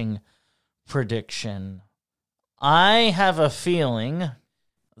pitching prediction. I have a feeling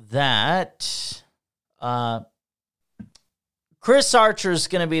that Chris Archer is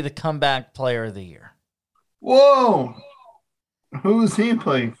going to be the comeback player of the year. Whoa. Who's he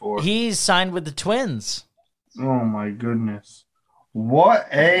playing for? He's signed with the Twins. Oh, my goodness. What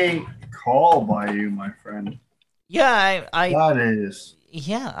a call by you, my friend. Yeah, That is.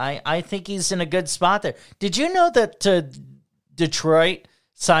 Yeah, I think he's in a good spot there. Did you know that Detroit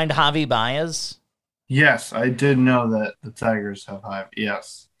signed Javi Baez? Yes, I did know that the Tigers have high.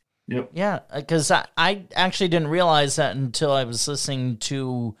 Yes. Yep. Yeah, because I actually didn't realize that until I was listening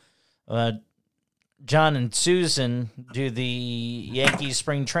to John and Susan do the Yankees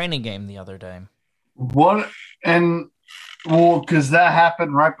spring training game the other day. What? And, well, because that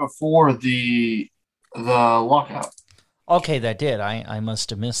happened right before the lockout. Okay, that did. I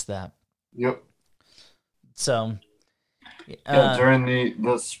must have missed that. Yep. So. Yeah, during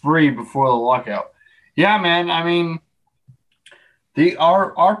the spree before the lockout. Yeah, man. I mean,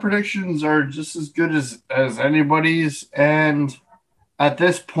 our predictions are just as good as anybody's, and at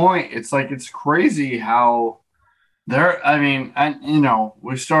this point, it's like it's crazy how there. I mean, and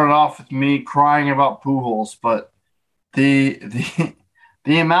we started off with me crying about Pujols, but the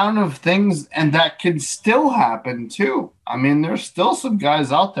amount of things and that can still happen too. I mean, there's still some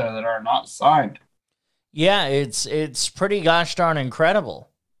guys out there that are not signed. Yeah, it's pretty gosh darn incredible.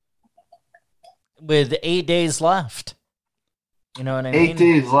 With 8 days left. You know what I mean? 8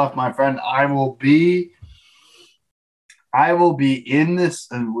 days left, my friend. I will be in this,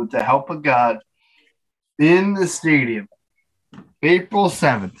 and with the help of God, in the stadium, April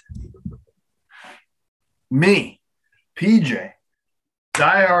 7th. Me, PJ,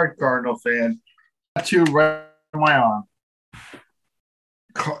 diehard Cardinal fan, tattoo right on my arm,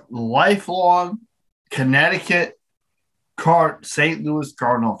 lifelong Connecticut St. Louis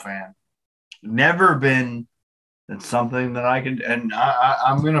Cardinal fan. Never been. It's something that I can, and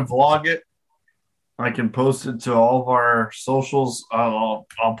I'm going to vlog it. I can post it to all of our socials. I'll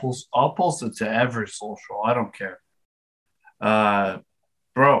post it to every social. I don't care.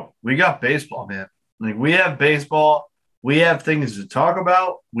 Bro, we got baseball, man. Like, we have baseball. We have things to talk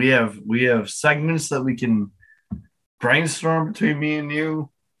about. We have segments that we can brainstorm between me and you.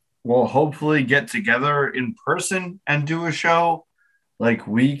 We'll hopefully get together in person and do a show. Like,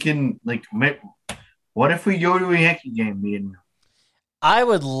 we can, like, what if we go to a Yankee game, me and you? I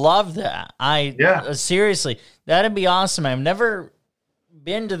would love that. Seriously, that'd be awesome. I've never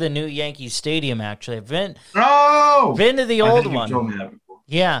been to the new Yankee Stadium, actually. I've been to the old one. You told me that before.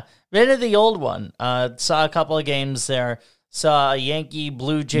 Yeah, been to the old one. Saw a couple of games there. Saw a Yankee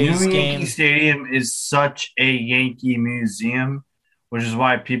Blue Jays game. Yankee Stadium is such a Yankee museum, which is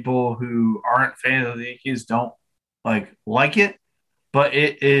why people who aren't fans of the Yankees don't like it. But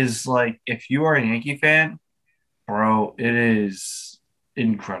it is like, if you are a Yankee fan, bro, it is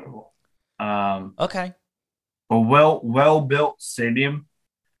incredible. Okay. A well built stadium.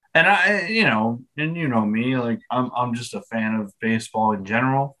 And and you know me, like I'm just a fan of baseball in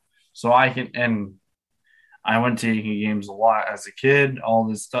general. So I went to Yankee games a lot as a kid, all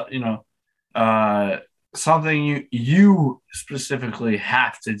this stuff, something you specifically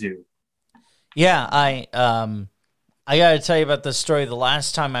have to do. Yeah, I got to tell you about the story. The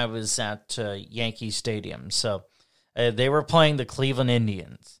last time I was at Yankee Stadium, so they were playing the Cleveland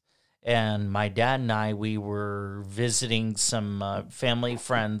Indians, and my dad and we were visiting some family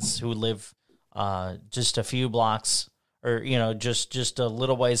friends who live just a few blocks, or just a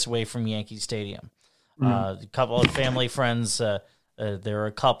little ways away from Yankee Stadium. A couple of family friends. There were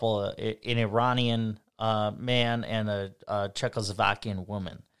a couple, an Iranian man and a Czechoslovakian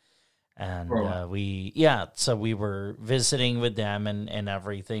woman. And so we were visiting with them and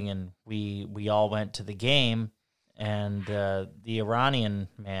everything, and we all went to the game. And the Iranian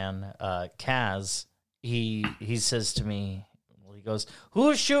man, Kaz, he says to me, he goes,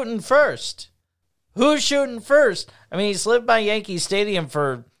 "Who's shooting first? Who's shooting first?" I mean, he's lived by Yankee Stadium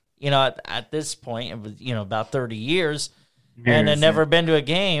for at this point, it was about 30 years, and had never been to a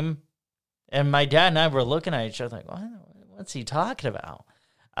game. And my dad and I were looking at each other like, what's he talking about?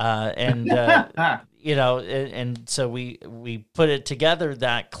 And so we put it together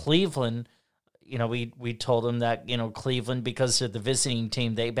that Cleveland, we told him that, Cleveland, because of the visiting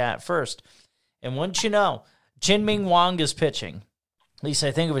team, they bat first. And once Chien-Ming Wang is pitching. At least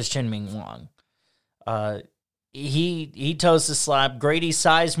I think it was Chien-Ming Wang. He toes the slab. Grady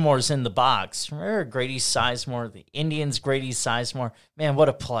Sizemore's in the box. Remember Grady Sizemore, the Indians' Grady Sizemore? Man, what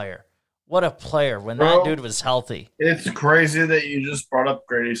a player. What a player when that dude was healthy. It's crazy that you just brought up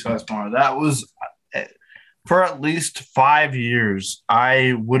Grady Sizemore. That was, for at least 5 years,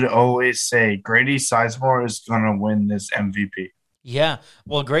 I would always say Grady Sizemore is going to win this MVP. Yeah.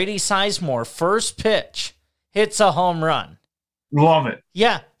 Well, Grady Sizemore, first pitch, hits a home run. Love it.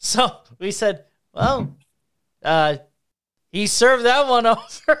 Yeah. So we said, well, he served that one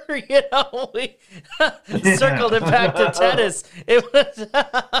over, we circled it back to tennis. It was,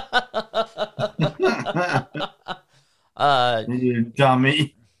 you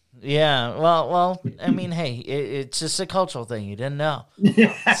dummy. Yeah, well, I mean, hey, it's just a cultural thing. You didn't know.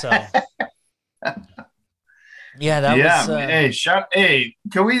 So, yeah, that was... Hey,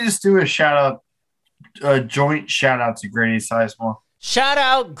 can we just do a joint shout out to Grady Sizemore? Shout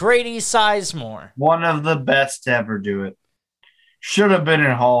out Grady Sizemore. One of the best to ever do it. Should have been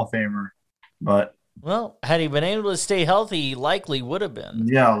in Hall of Famer, but... Well, had he been able to stay healthy, he likely would have been.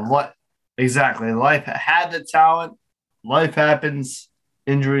 Yeah, exactly. Life had the talent. Life happens.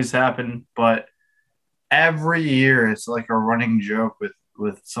 Injuries happen. But every year, it's like a running joke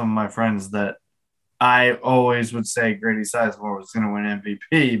with some of my friends that I always would say Grady Sizemore was going to win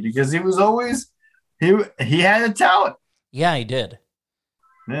MVP because he was always... He had the talent. Yeah, he did.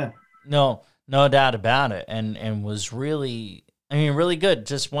 Yeah. No doubt about it. And was really... really good.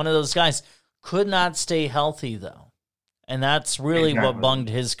 Just one of those guys. Could not stay healthy, though. And that's really what bunged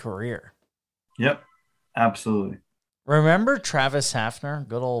his career. Yep, absolutely. Remember Travis Hafner?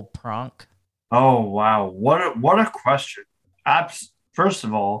 Good old Pronk? Oh, wow. What a question. First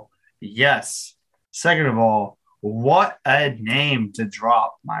of all, yes. Second of all, what a name to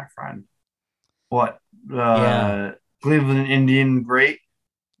drop, my friend. What? Cleveland Indian great?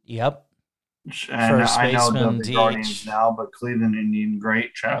 Yep. And First I know baseman, the Guardians now, but Cleveland Indian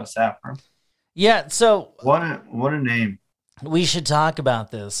great, Travis Hafner. Yeah, so what a name. We should talk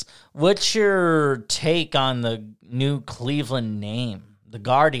about this. What's your take on the new Cleveland name, the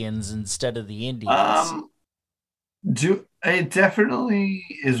Guardians instead of the Indians? It definitely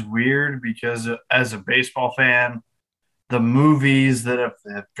is weird because as a baseball fan, the movies that have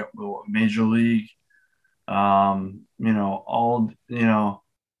got Major League,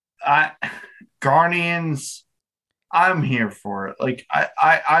 Guardians, I'm here for it. Like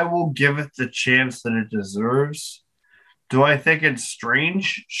I will give it the chance that it deserves. Do I think it's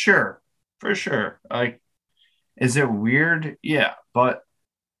strange? Sure, for sure. Like, is it weird? Yeah, but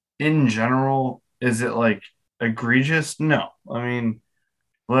in general, is it like egregious? No. I mean,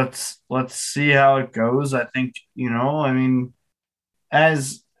 let's see how it goes. I think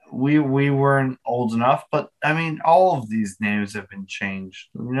as we weren't old enough, but I mean, all of these names have been changed.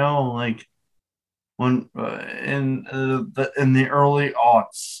 Like when in the early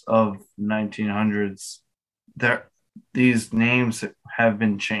aughts of 1900s, these names have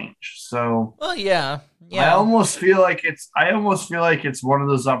been changed. So, well, yeah. I almost feel like it's one of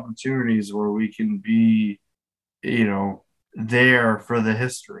those opportunities where we can be, there for the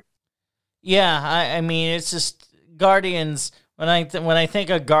history. Yeah, I mean, it's just Guardians, when I think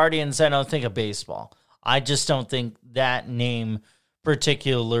of Guardians, I don't think of baseball. I just don't think that name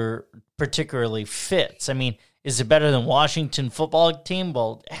particularly fits. I mean, is it better than Washington football team?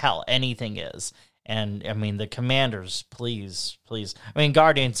 Well, hell, anything is. And I mean, the Commanders, please. I mean,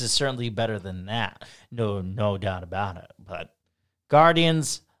 Guardians is certainly better than that. No doubt about it. But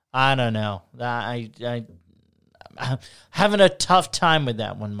Guardians, I don't know. I'm having a tough time with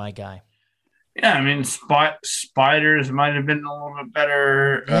that one, my guy. Yeah, I mean, spiders might have been a little bit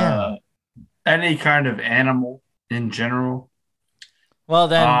better. Yeah. Any kind of animal in general. Well,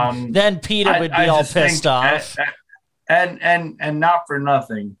 then PETA would be all pissed off. And not for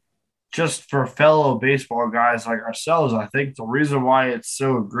nothing, just for fellow baseball guys like ourselves, I think the reason why it's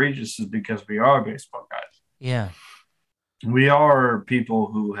so egregious is because we are baseball guys. Yeah. We are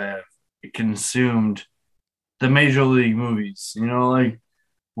people who have consumed the major league movies, like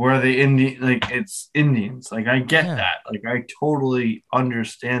where it's Indians. Like, I get that. Like, I totally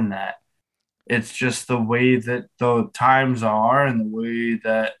understand that. It's just the way that the times are and the way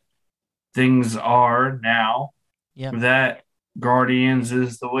that things are now. Yeah. That Guardians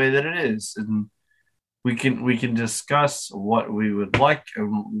is the way that it is, and we can discuss what we would like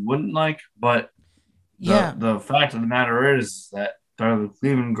and what we wouldn't like, but the fact of the matter is that they're the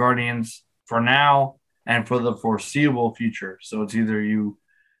Cleveland Guardians for now and for the foreseeable future. So it's either you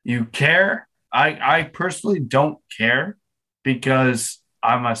care. I personally don't care because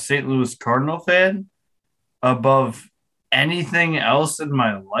I'm a St. Louis Cardinal fan above anything else in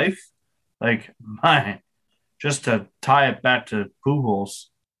my life. Like, just to tie it back to Pujols,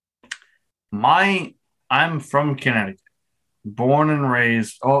 I'm from Connecticut, born in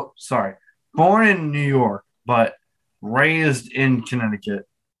New York, but raised in Connecticut.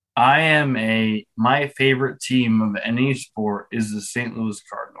 My favorite team of any sport is the St. Louis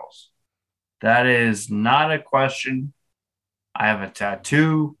Cardinals. That is not a question. I have a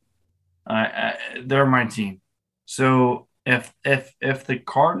tattoo. They're my team. So if the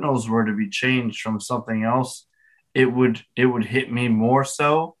Cardinals were to be changed from something else, it would hit me more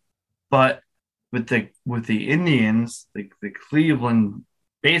so. But with the Indians, the Cleveland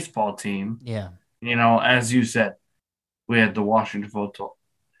baseball team, as you said, we had the Washington football.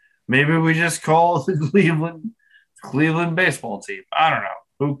 Maybe we just call the Cleveland baseball team. I don't know.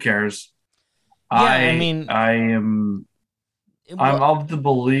 Who cares? I'm of the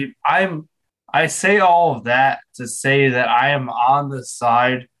belief I say all of that to say that I am on the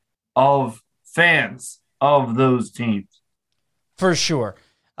side of fans of those teams. For sure.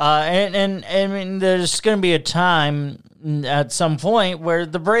 And I mean, there's going to be a time at some point where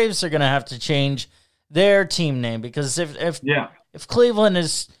the Braves are going to have to change their team name, because if Cleveland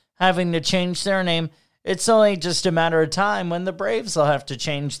is having to change their name, it's only just a matter of time when the Braves will have to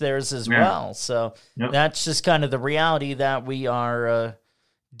change theirs as well. So that's just kind of the reality that we are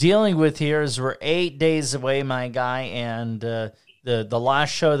dealing with here. Is we're 8 days away, my guy, and the last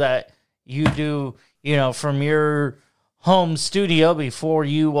show that you do, from your home studio before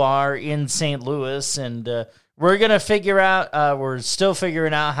you are in St. Louis, and we're gonna figure out. We're still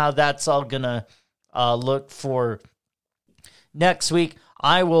figuring out how that's all gonna look for next week.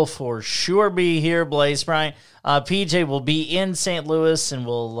 I will for sure be here, Blaze Bryant. PJ will be in St. Louis, and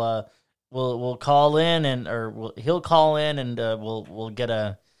we'll call in, he'll call in, and we'll get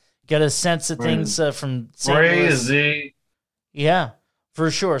a sense of things from St. Louis. Yeah,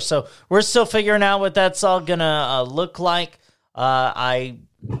 for sure. So we're still figuring out what that's all gonna look like.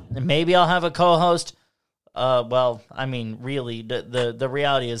 Maybe I'll have a co-host. Well, I mean, really, the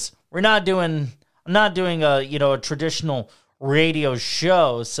reality is I'm not doing a traditional radio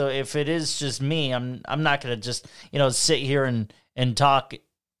show. So if it is just me, I'm not gonna just sit here and talk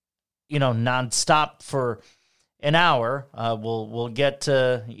nonstop for an hour. We'll get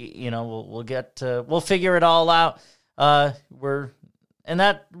to we'll figure it all out. And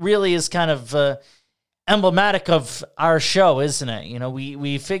that really is kind of emblematic of our show, isn't it?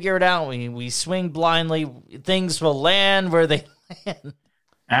 We figure it out. We swing blindly. Things will land where they land.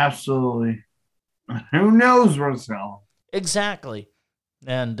 Absolutely. Who knows where it's going? Exactly.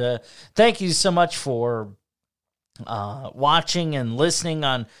 And thank you so much for watching and listening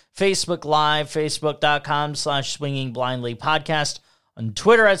on Facebook Live, facebook.com/Swinging Blindly podcast, on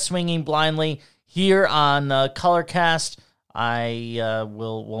Twitter @Swinging Blindly, here on Colorcast. I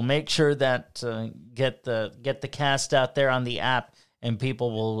will make sure that get the cast out there on the app, and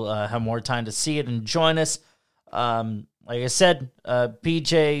people will have more time to see it and join us. Like I said,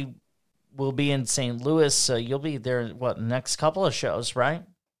 PJ will be in St. Louis, so you'll be there, the next couple of shows, right?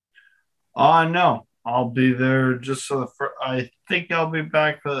 No. I'll be there just I think I'll be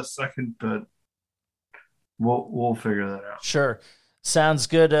back for the second, but We'll figure that out. Sure. Sounds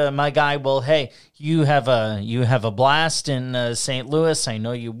good, my guy. Well, hey, you have a blast in St. Louis. I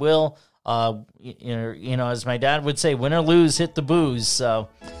know you will. As my dad would say, win or lose, hit the booze. So,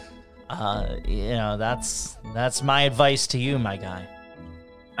 that's my advice to you, my guy.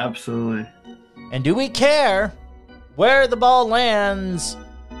 Absolutely. And do we care where the ball lands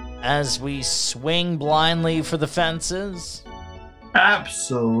as we swing blindly for the fences?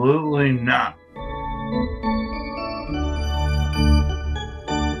 Absolutely not.